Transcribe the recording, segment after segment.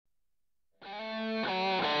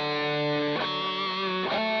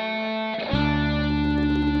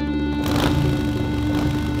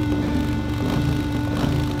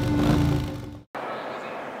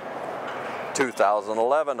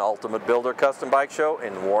2011 Ultimate Builder Custom Bike Show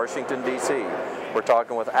in Washington, D.C. We're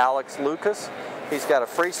talking with Alex Lucas. He's got a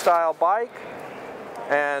Freestyle bike.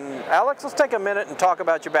 And Alex, let's take a minute and talk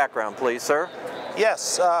about your background, please, sir.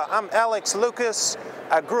 Yes, I'm Alex Lucas.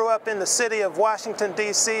 I grew up in the city of Washington,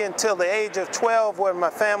 D.C. until the age of 12, where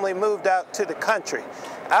my family moved out to the country.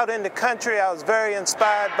 Out in the country, I was very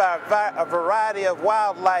inspired by a variety of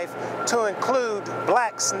wildlife, to include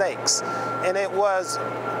black snakes. And it was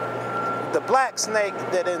the black snake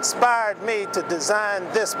that inspired me to design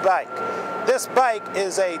this bike. This bike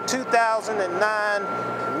is a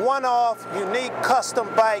 2009 one-off, unique custom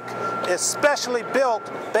bike, especially built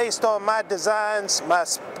based on my designs,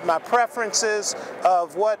 my preferences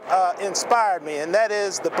of what inspired me, and that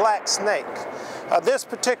is the black snake. This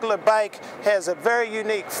particular bike has a very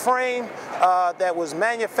unique frame that was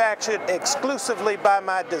manufactured exclusively by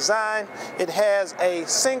my design. It has a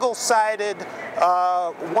single-sided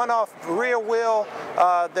one-off rear wheel,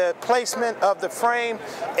 the placement of the frame,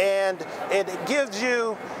 and it gives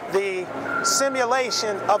you the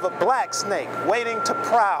simulation of a black snake waiting to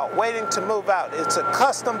prowl, waiting to move out. It's a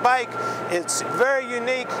custom bike. It's very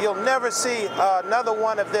unique. You'll never see another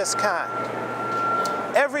one of this kind.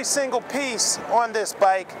 Every single piece on this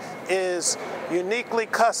bike is uniquely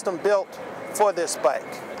custom built for this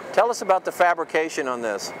bike. Tell us about the fabrication on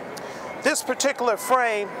this. This particular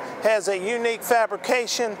frame has a unique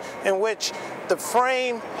fabrication in which the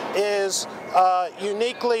frame is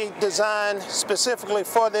uniquely designed specifically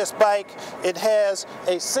for this bike. It has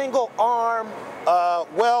a single arm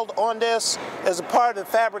weld on this as a part of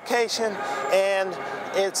the fabrication, and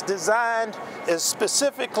it's designed as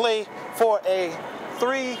specifically for a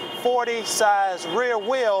 340 size rear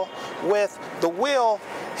wheel, with the wheel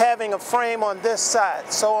having a frame on this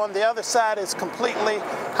side. So on the other side it's completely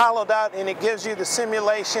hollowed out, and it gives you the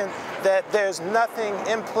simulation that there's nothing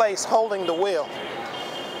in place holding the wheel.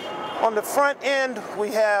 On the front end we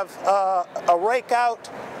have a rake out,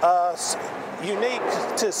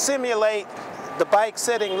 unique to simulate the bike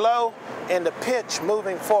sitting low and the pitch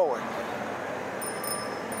moving forward.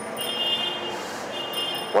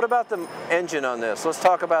 What about the engine on this? Let's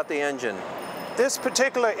talk about the engine. This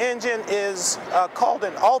particular engine is called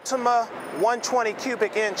an Ultima 120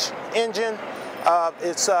 cubic inch engine.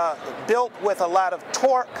 It's built with a lot of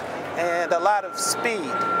torque and a lot of speed.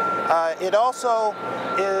 It also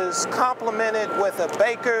is complemented with a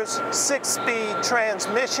Baker's 6-speed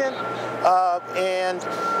transmission, and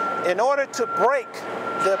in order to break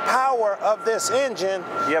the power of this engine,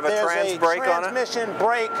 there's a transmission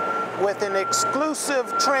brake with an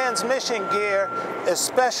exclusive transmission gear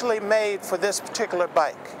especially made for this particular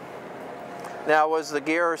bike. Now, was the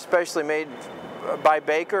gear especially made by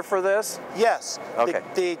Baker for this? Yes. Okay.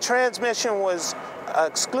 The transmission was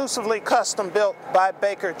exclusively custom built by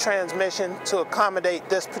Baker Transmission to accommodate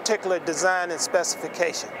this particular design and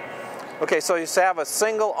specification. Okay, so you have a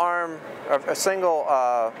single arm, a single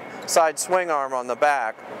side swing arm on the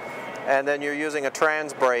back, and then you're using a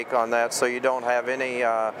trans brake on that, so you don't have any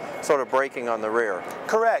sort of braking on the rear.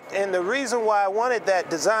 Correct, and the reason why I wanted that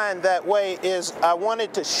design that way is I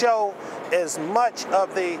wanted to show as much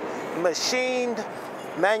of the machined,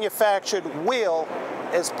 manufactured wheel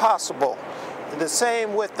as possible. The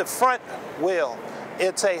same with the front wheel.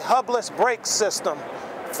 It's a hubless brake system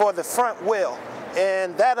for the front wheel,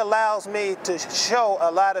 and that allows me to show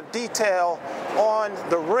a lot of detail on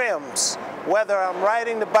the rims, whether I'm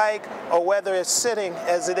riding the bike or whether it's sitting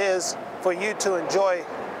as it is for you to enjoy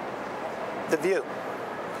the view.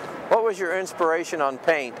 What was your inspiration on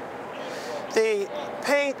paint? The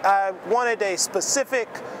paint, I wanted a specific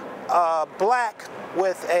black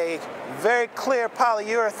with a very clear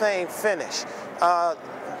polyurethane finish.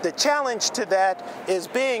 The challenge to that is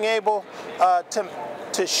being able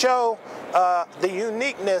to show the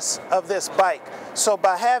uniqueness of this bike. So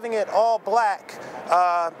by having it all black,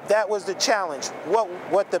 that was the challenge.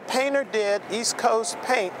 What the painter did, East Coast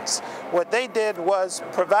Paints, what they did was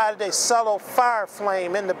provided a subtle fire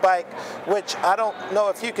flame in the bike, which I don't know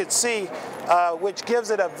if you could see, which gives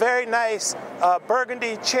it a very nice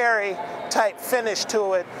burgundy cherry type finish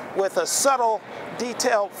to it, with a subtle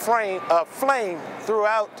detailed flame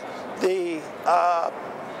throughout the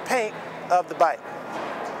paint of the bike.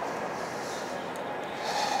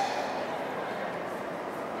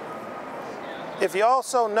 If you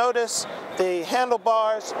also notice, the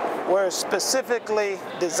handlebars were specifically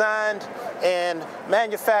designed and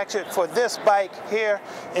manufactured for this bike here,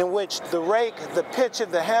 in which the rake, the pitch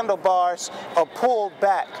of the handlebars are pulled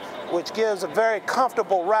back. which gives a very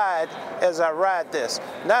comfortable ride as I ride this.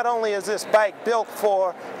 Not only is this bike built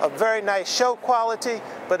for a very nice show quality,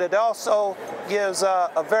 but it also gives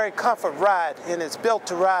a very comfort ride, and it's built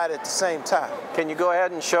to ride at the same time. Can you go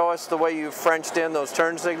ahead and show us the way you Frenched in those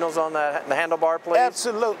turn signals on the handlebar, please?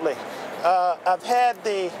 Absolutely. I've had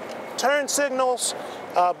the turn signals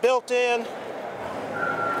built in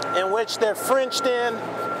which they're Frenched in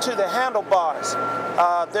to the handlebars.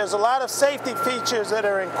 There's a lot of safety features that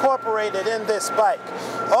are incorporated in this bike.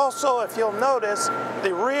 Also, if you'll notice,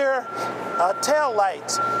 the rear tail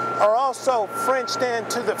lights are also Frenched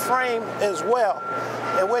into the frame as well,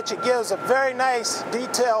 in which it gives a very nice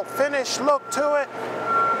detailed finish look to it,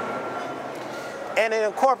 and it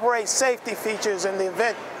incorporates safety features in the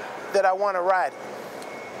event that I want to ride it.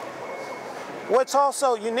 What's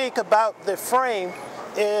also unique about the frame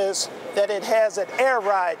is that it has an air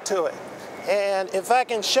ride to it. And if I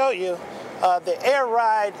can show you, the air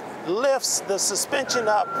ride lifts the suspension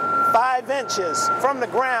up 5 inches from the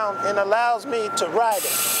ground and allows me to ride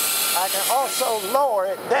it. I can also lower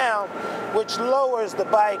it down, which lowers the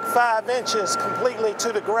bike 5 inches completely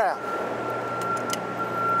to the ground.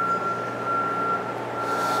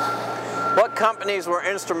 What companies were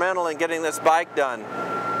instrumental in getting this bike done?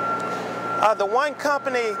 The one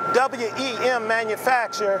company, WEM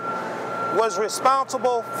Manufacturer, was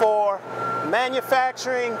responsible for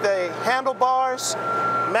manufacturing the handlebars,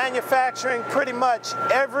 manufacturing pretty much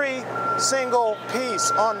every single piece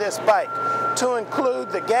on this bike, to include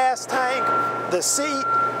the gas tank, the seat,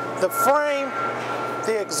 the frame,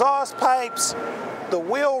 the exhaust pipes, the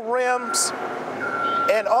wheel rims,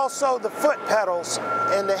 and also the foot pedals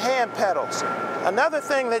and the hand pedals. Another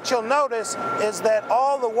thing that you'll notice is that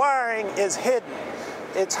all the wiring is hidden.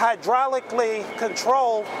 It's hydraulically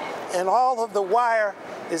controlled, and all of the wire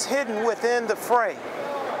is hidden within the frame.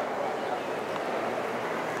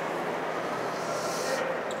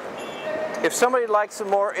 If somebody would like some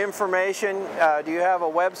more information, do you have a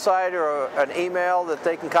website or an email that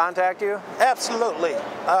they can contact you? Absolutely.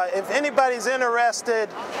 If anybody's interested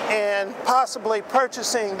in possibly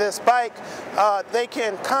purchasing this bike, they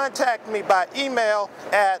can contact me by email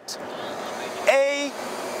at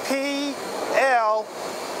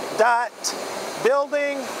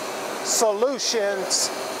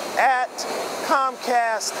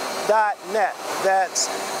apl.buildingsolutions@comcast.net. That's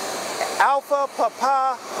Alpha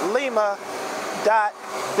Papa Lima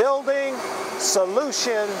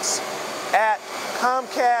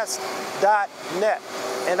 .buildingsolutions@comcast.net,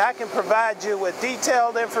 and I can provide you with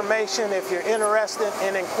detailed information if you're interested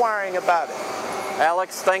in inquiring about it.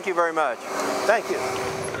 Alex, thank you very much. Thank you.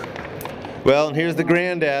 Well, and here's the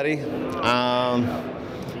granddaddy.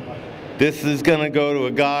 This is going to go to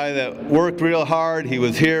a guy that worked real hard. He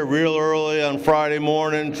was here real early on Friday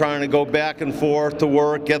morning trying to go back and forth to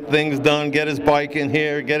work, get things done, get his bike in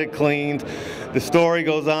here, get it cleaned. The story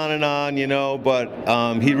goes on and on, you know, but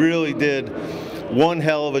he really did one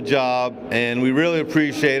hell of a job, and we really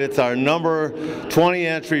appreciate it. It's our number 20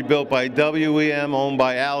 entry built by WEM, owned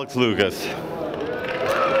by Alex Lucas.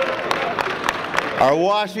 Our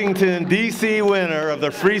Washington, D.C. winner of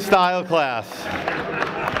the freestyle class.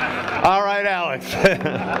 All right, Alex.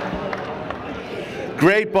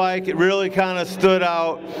 Great bike. It really kind of stood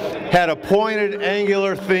out. Had a pointed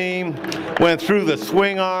angular theme. Went through the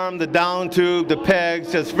swing arm, the down tube, the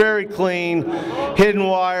pegs. Just very clean. Hidden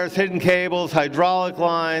wires, hidden cables, hydraulic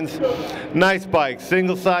lines. Nice bike.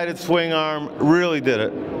 Single-sided swing arm. Really did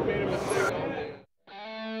it.